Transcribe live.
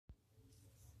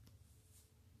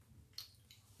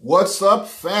What's up,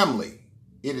 family?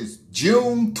 It is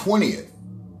June 20th,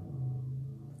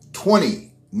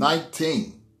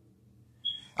 2019.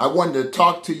 I wanted to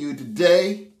talk to you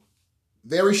today,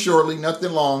 very shortly,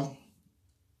 nothing long,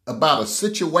 about a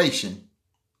situation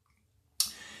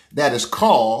that is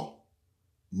called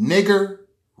nigger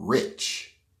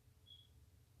rich.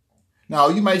 Now,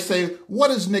 you may say,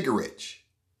 what is nigger rich?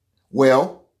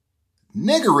 Well,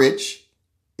 nigger rich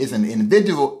is an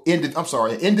individual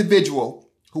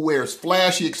who wears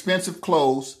flashy, expensive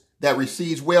clothes, that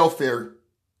receives welfare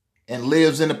and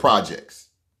lives in the projects.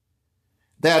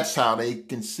 That's how they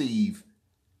conceive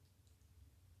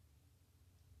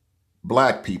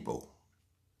black people.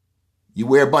 You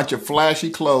wear a bunch of flashy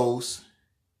clothes.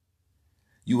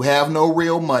 You have no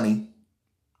real money.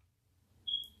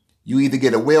 You either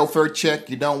get a welfare check,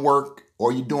 you don't work,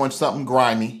 or you're doing something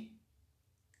grimy.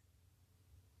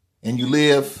 And you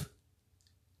live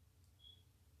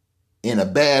in a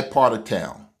bad part of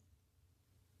town.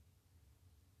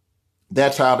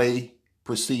 That's how they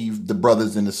perceive the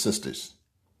brothers and the sisters.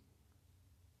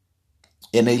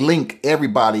 And they link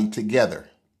everybody together.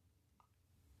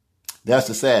 That's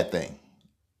the sad thing.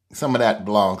 Some of that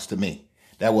belongs to me.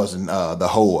 That wasn't the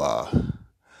whole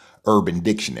Urban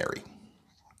Dictionary.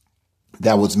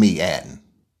 That was me adding.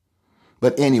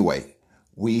 But anyway,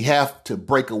 we have to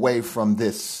break away from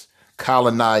this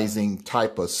colonizing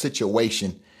type of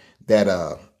situation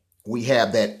that we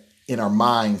have that in our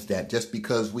minds, that just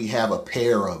because we have a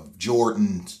pair of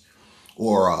Jordans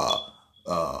or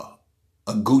a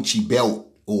Gucci belt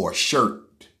or a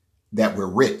shirt that we're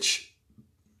rich.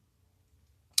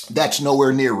 That's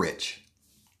nowhere near rich.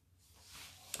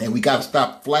 And we got to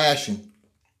stop flashing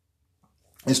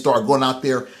and start going out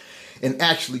there and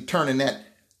actually turning that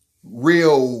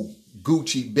real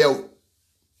Gucci belt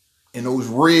and those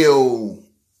real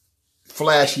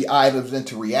flashy items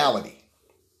into reality,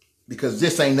 because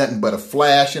this ain't nothing but a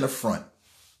flash and a front.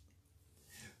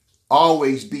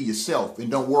 Always be yourself and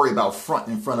don't worry about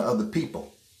fronting in front of other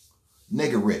people.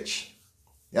 Nigger rich.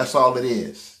 That's all it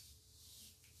is.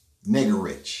 Nigger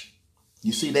rich.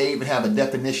 You see, they even have a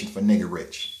definition for nigger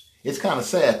rich. It's kind of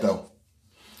sad though,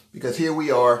 because here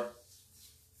we are,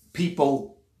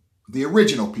 people, the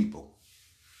original people.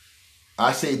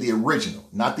 I say the original,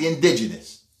 not the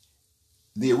indigenous.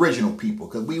 The original people,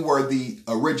 because we were the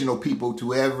original people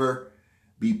to ever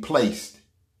be placed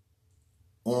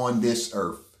on this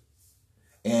earth.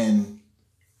 And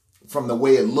from the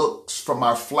way it looks, from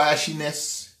our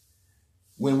flashiness,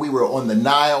 when we were on the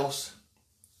Niles,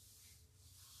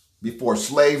 before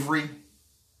slavery,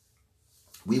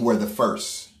 we were the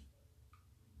first.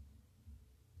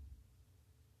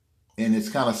 And it's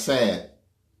kind of sad,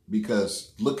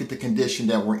 because look at the condition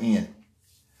that we're in.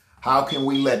 How can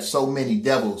we let so many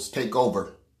devils take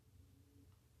over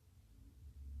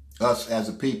us as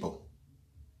a people?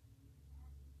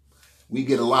 We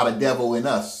get a lot of devil in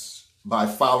us by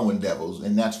following devils,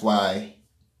 and that's why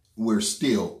we're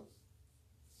still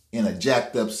in a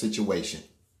jacked up situation.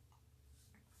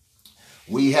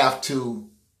 We have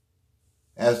to,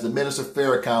 as the Minister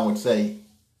Farrakhan would say,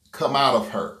 come out of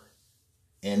her.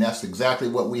 And that's exactly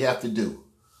what we have to do.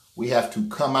 We have to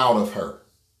come out of her.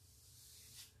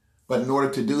 But in order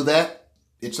to do that,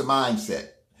 it's a mindset.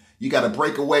 You got to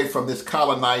break away from this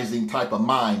colonizing type of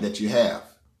mind that you have.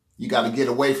 You got to get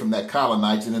away from that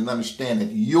colonizing and understand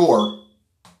that you're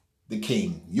the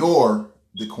king. You're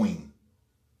the queen.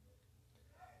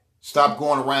 Stop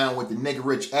going around with the nigger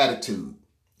rich attitude.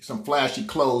 Some flashy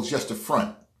clothes just to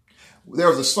front. There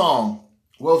was a song.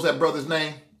 What was that brother's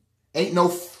name? Ain't no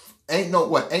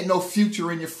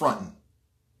future in your fronting.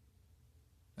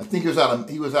 I think he was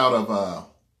out of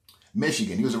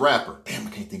Michigan. He was a rapper. Damn, I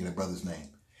can't think of the brother's name.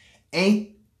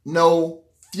 Ain't no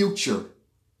future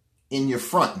in your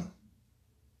fronting.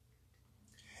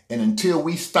 And until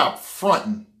we stop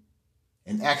fronting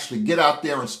and actually get out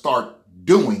there and start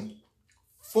doing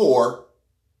for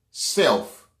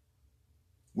self,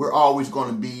 we're always going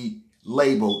to be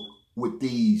labeled with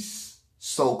these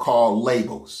so-called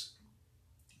labels.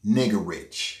 Nigger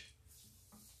rich.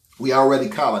 We already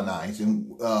colonized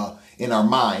in our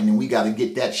mind, and we got to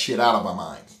get that shit out of our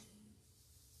minds.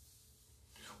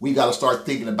 We got to start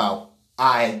thinking about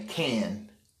I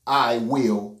can, I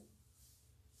will,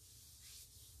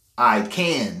 I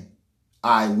can,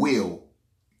 I will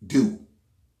do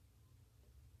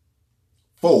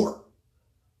for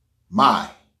my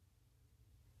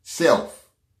self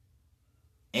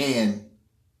and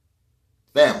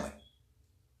family.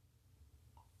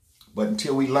 But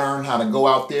until we learn how to go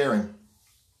out there and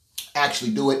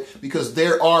actually do it, because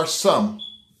there are some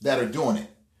that are doing it.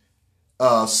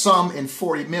 Some in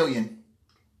 40 million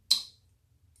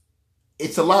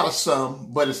It's a lot of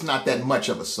some, but it's not that much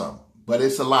of a sum. But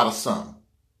it's a lot of some.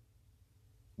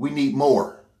 We need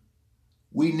more.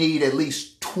 We need at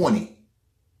least 20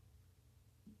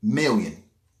 million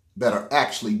that are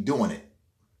actually doing it.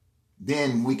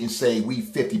 Then we can say we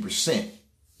 50%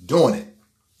 doing it.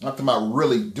 I'm talking about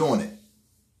really doing it.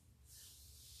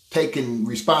 Taking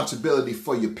responsibility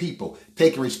for your people.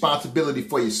 Taking responsibility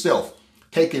for yourself.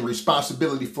 Taking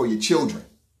responsibility for your children.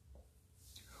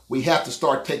 We have to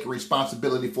start taking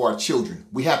responsibility for our children.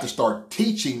 We have to start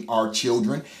teaching our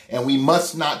children, and we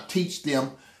must not teach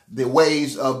them the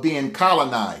ways of being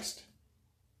colonized.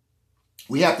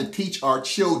 We have to teach our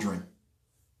children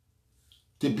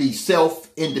to be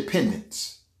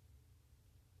self-independent.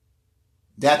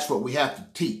 That's what we have to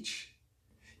teach.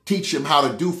 Teach them how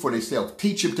to do for themselves.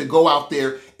 Teach them to go out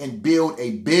there and build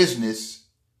a business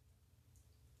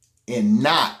and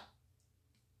not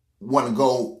want to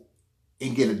go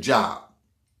and get a job.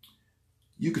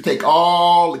 You could take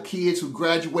all the kids who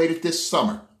graduated this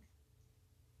summer,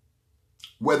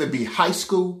 whether it be high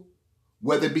school,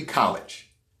 whether it be college,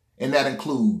 and that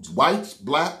includes whites,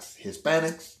 blacks,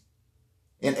 Hispanics,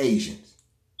 and Asians.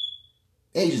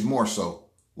 Asians more so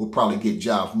will probably get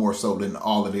jobs more so than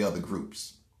all of the other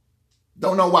groups.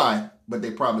 Don't know why, but they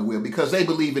probably will, because they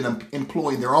believe in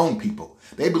employing their own people.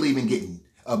 They believe in getting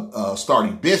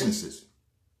starting businesses.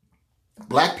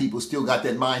 Black people still got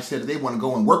that mindset that they want to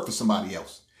go and work for somebody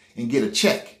else and get a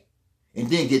check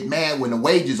and then get mad when the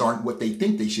wages aren't what they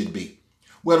think they should be.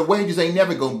 Well, the wages ain't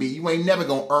never going to be. You ain't never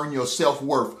going to earn your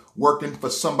self-worth working for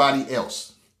somebody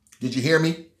else. Did you hear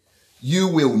me? You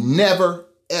will never,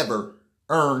 ever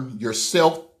earn your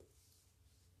self-worth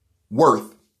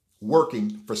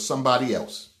working for somebody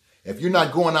else. If you're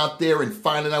not going out there and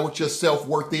finding out what your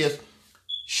self-worth is,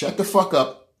 shut the fuck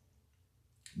up,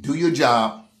 do your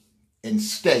job, and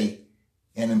stay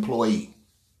an employee.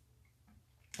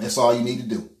 That's all you need to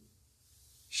do.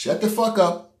 Shut the fuck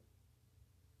up,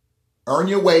 earn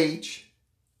your wage,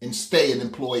 and stay an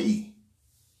employee.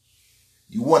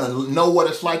 You want to know what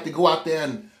it's like to go out there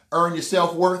and earn your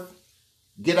self-worth?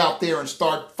 Get out there and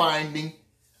start finding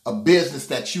a business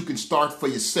that you can start for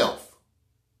yourself.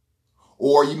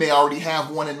 Or you may already have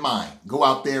one in mind. Go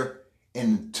out there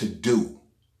and to do.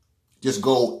 Just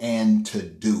go and to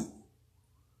do.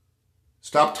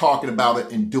 Stop talking about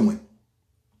it and doing.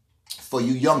 For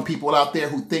you young people out there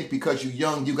who think because you're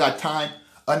young, you got time,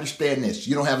 understand this.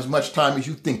 You don't have as much time as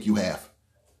you think you have.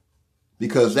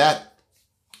 Because that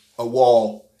a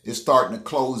wall is starting to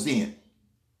close in.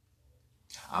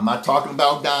 I'm not talking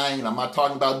about dying. I'm not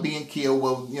talking about being killed.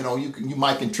 Well, you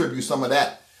might contribute some of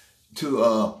that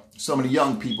to some of the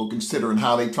young people considering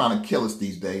how they're trying to kill us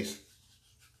these days.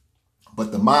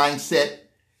 But the mindset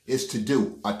is to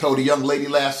do. I told a young lady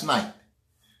last night,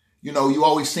 you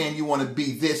always saying you want to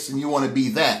be this and you want to be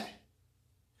that.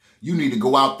 You need to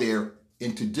go out there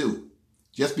and to do.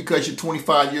 Just because you're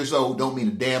 25 years old don't mean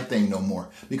a damn thing no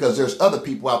more. Because there's other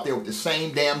people out there with the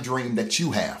same damn dream that you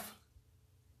have.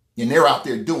 And they're out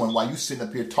there doing while you sitting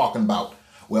up here talking about,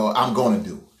 well, I'm going to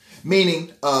do.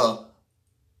 Meaning 80%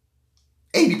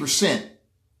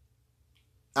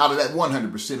 out of that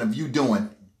 100% of you doing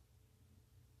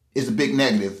is a big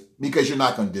negative because you're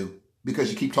not going to do, because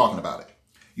you keep talking about it.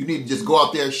 You need to just go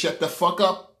out there, shut the fuck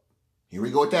up. Here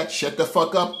we go with that. Shut the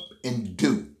fuck up and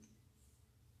do.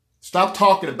 Stop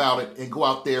talking about it and go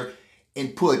out there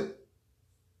and put,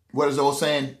 what is the old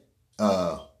saying?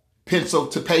 Pencil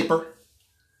to paper.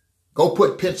 Go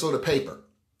put pencil to paper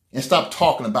and stop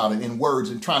talking about it in words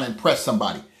and trying to impress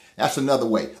somebody. That's another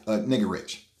way. Nigger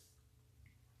rich.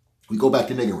 We go back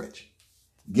to nigger rich.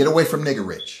 Get away from nigger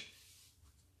rich.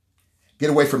 Get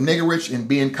away from nigger rich and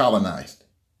being colonized.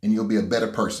 And you'll be a better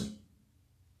person.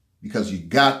 Because you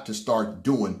got to start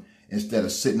doing instead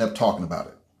of sitting up talking about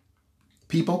it.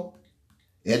 People,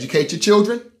 educate your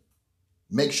children.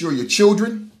 Make sure your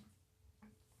children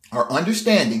are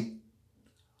understanding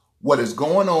what is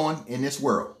going on in this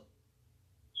world.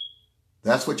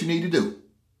 That's what you need to do.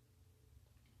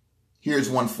 Here's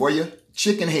one for you.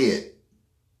 Chicken head.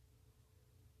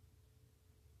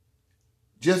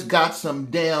 Just got some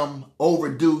damn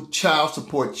overdue child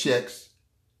support checks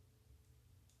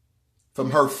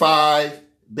from her 5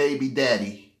 baby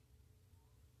daddy.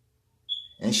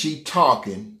 And she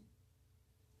talking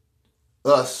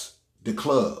us the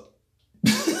club.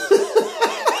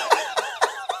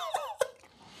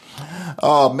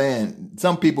 Oh man,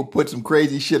 some people put some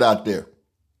crazy shit out there.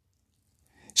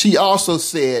 She also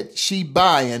said she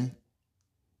buying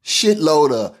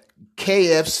shitload of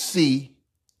KFC,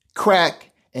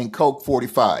 crack, and Coke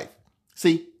 45.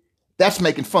 See, that's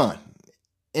making fun.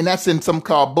 And that's in some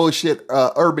called bullshit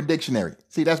Urban Dictionary.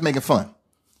 See, that's making fun.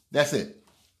 That's it.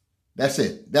 That's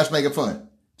it. That's making fun.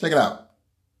 Check it out.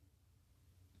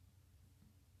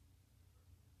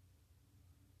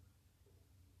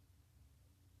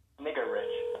 Nigger rich.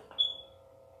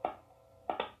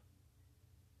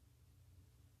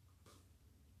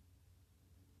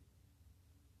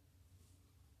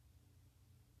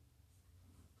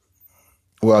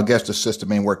 Well, I guess the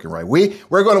system ain't working right. We're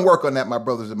going to work on that, my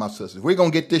brothers and my sisters. We're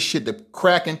going to get this shit to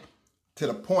cracking to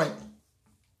the point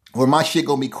where my shit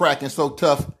going to be cracking so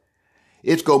tough,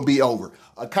 it's going to be over.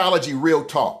 Ecology real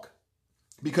talk.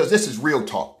 Because this is real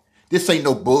talk. This ain't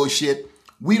no bullshit.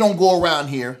 We don't go around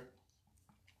here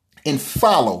and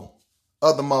follow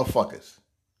other motherfuckers.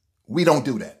 We don't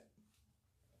do that.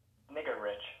 Nigger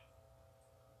rich.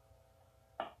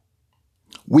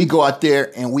 We go out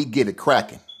there and we get it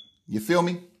cracking. You feel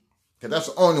me? Because that's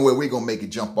the only way we're going to make it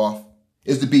jump off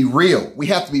is to be real. We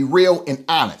have to be real and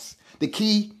honest. The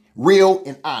key, real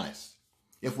and honest.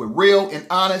 If we're real and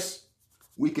honest,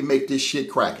 we can make this shit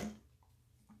cracking.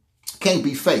 Can't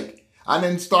be fake. I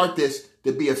didn't start this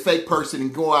to be a fake person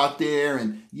and go out there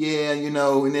and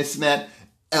and this and that.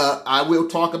 I will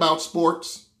talk about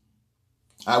sports.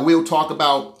 I will talk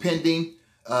about pending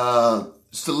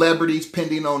celebrities,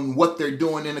 pending on what they're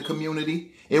doing in the community.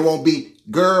 It won't be,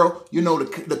 girl,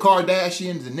 the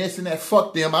Kardashians and this and that.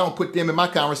 Fuck them. I don't put them in my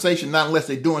conversation, not unless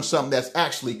they're doing something that's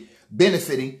actually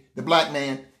benefiting the black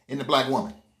man and the black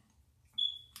woman.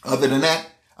 Other than that,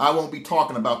 I won't be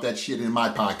talking about that shit in my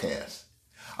podcast.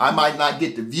 I might not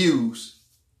get the views.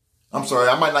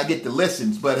 I might not get the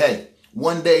listens, but hey,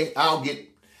 one day I'll get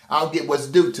what's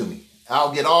due to me.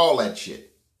 I'll get all that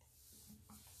shit.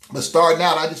 But starting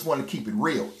out, I just want to keep it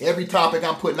real. Every topic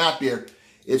I'm putting out there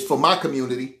is for my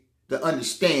community to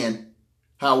understand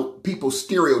how people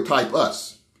stereotype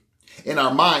us and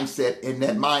our mindset, and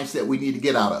that mindset we need to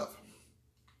get out of.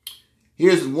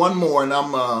 Here's one more, and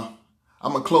I'm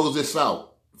gonna close this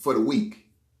out for the week.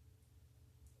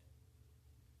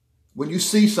 When you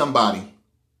see somebody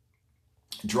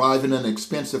driving an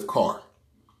expensive car,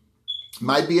 it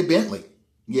might be a Bentley.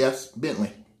 Yes,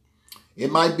 Bentley.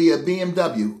 It might be a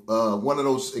BMW, one of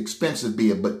those expensive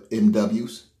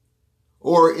BMWs.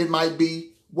 Or it might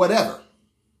be whatever.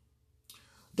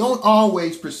 Don't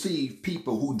always perceive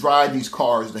people who drive these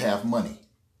cars to have money.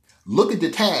 Look at the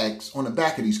tags on the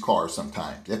back of these cars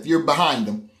sometimes. If you're behind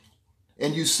them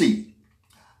and you see,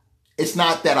 it's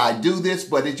not that I do this,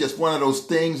 but it's just one of those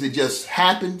things that just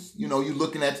happens. You're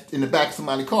looking at in the back of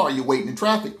somebody's car, you're waiting in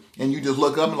traffic, and you just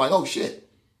look up and like, oh shit.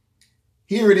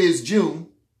 Here it is June,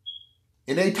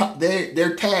 and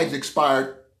their tags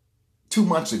expired 2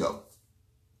 months ago.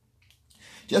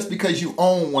 Just because you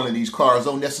own one of these cars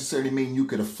don't necessarily mean you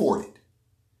could afford it.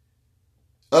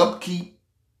 Upkeep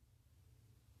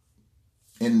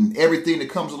and everything that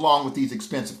comes along with these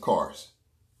expensive cars.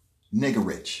 Nigger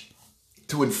rich.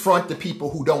 To confront the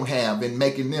people who don't have and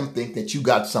making them think that you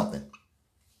got something.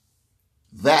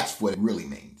 That's what it really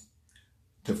means.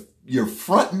 You're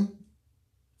fronting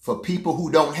for people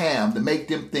who don't have to make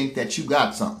them think that you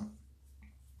got something.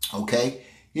 Okay?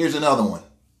 Here's another one.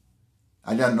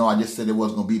 I don't know. I just said it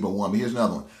wasn't going to be but one, but here's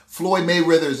another one. Floyd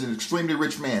Mayweather is an extremely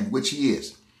rich man, which he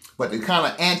is. But the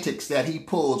kind of antics that he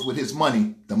pulls with his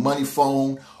money, the money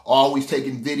phone, always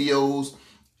taking videos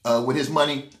with his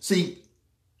money. See,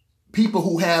 people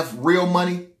who have real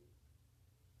money,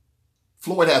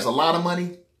 Floyd has a lot of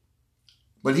money,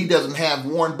 but he doesn't have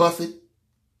Warren Buffett,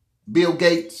 Bill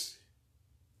Gates.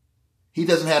 He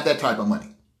doesn't have that type of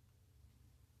money.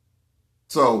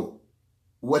 So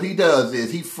what he does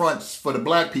is he fronts for the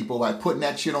black people by putting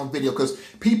that shit on video, because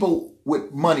people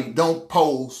with money don't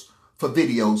pose for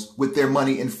videos with their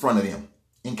money in front of them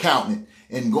and counting it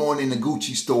and going into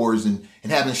Gucci stores and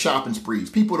having shopping sprees.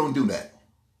 People don't do that.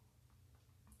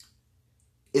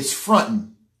 It's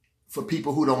fronting for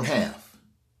people who don't have.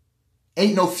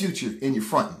 Ain't no future in your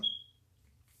fronting.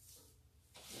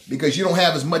 Because you don't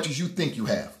have as much as you think you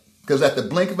have. Because at the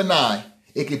blink of an eye,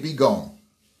 it could be gone.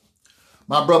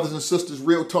 My brothers and sisters,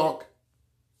 real talk.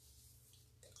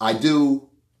 I do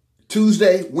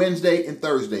Tuesday, Wednesday, and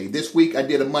Thursday. This week I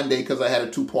did a Monday because I had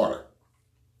a 2-parter.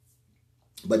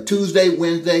 But Tuesday,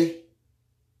 Wednesday,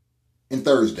 and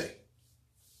Thursday.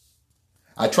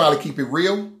 I try to keep it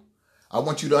real. I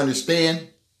want you to understand.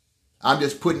 I'm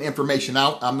just putting information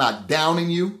out. I'm not downing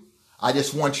you. I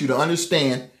just want you to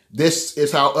understand this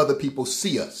is how other people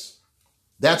see us.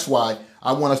 That's why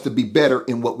I want us to be better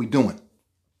in what we're doing.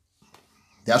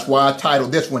 That's why I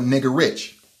titled this one Nigger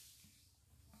Rich.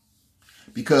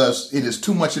 Because it is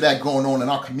too much of that going on in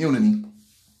our community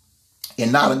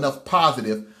and not enough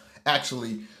positive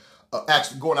actually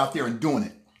actually going out there and doing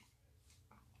it.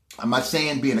 I'm not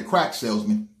saying being a crack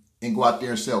salesman and go out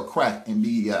there and sell crack and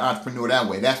be an entrepreneur that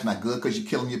way. That's not good because you're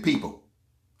killing your people.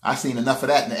 I seen enough of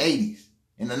that in the 80s,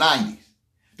 in the 90s.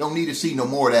 Don't need to see no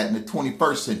more of that in the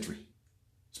 21st century,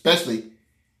 especially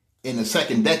in the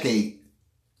second decade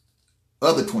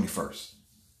of the 21st.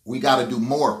 We got to do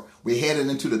more. We're heading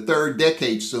into the third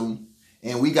decade soon,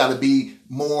 and we got to be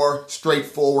more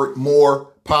straightforward,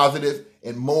 more positive,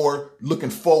 and more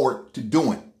looking forward to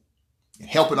doing and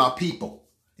helping our people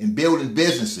and building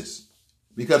businesses.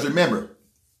 Because remember,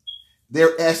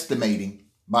 they're estimating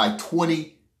by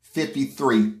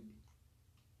 2053,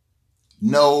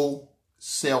 no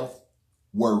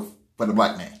self-worth for the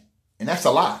black man. And that's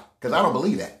a lie, because I don't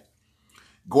believe that.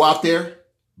 Go out there,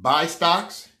 buy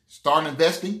stocks, start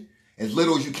investing as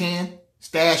little as you can.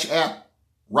 Stash app,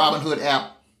 Robinhood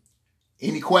app.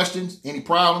 Any questions, any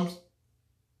problems?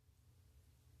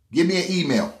 Give me an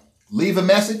email. Leave a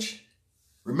message.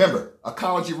 Remember,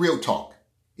 Ecology Real Talk.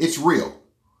 It's real.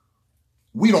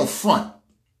 We don't front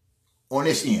on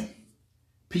this end.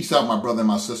 Peace out, my brother and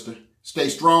my sister. Stay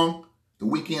strong. The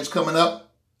weekend's coming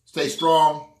up. Stay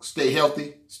strong, stay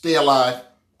healthy, stay alive,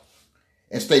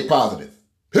 and stay positive.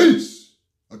 Peace.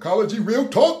 Ecology Real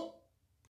Talk.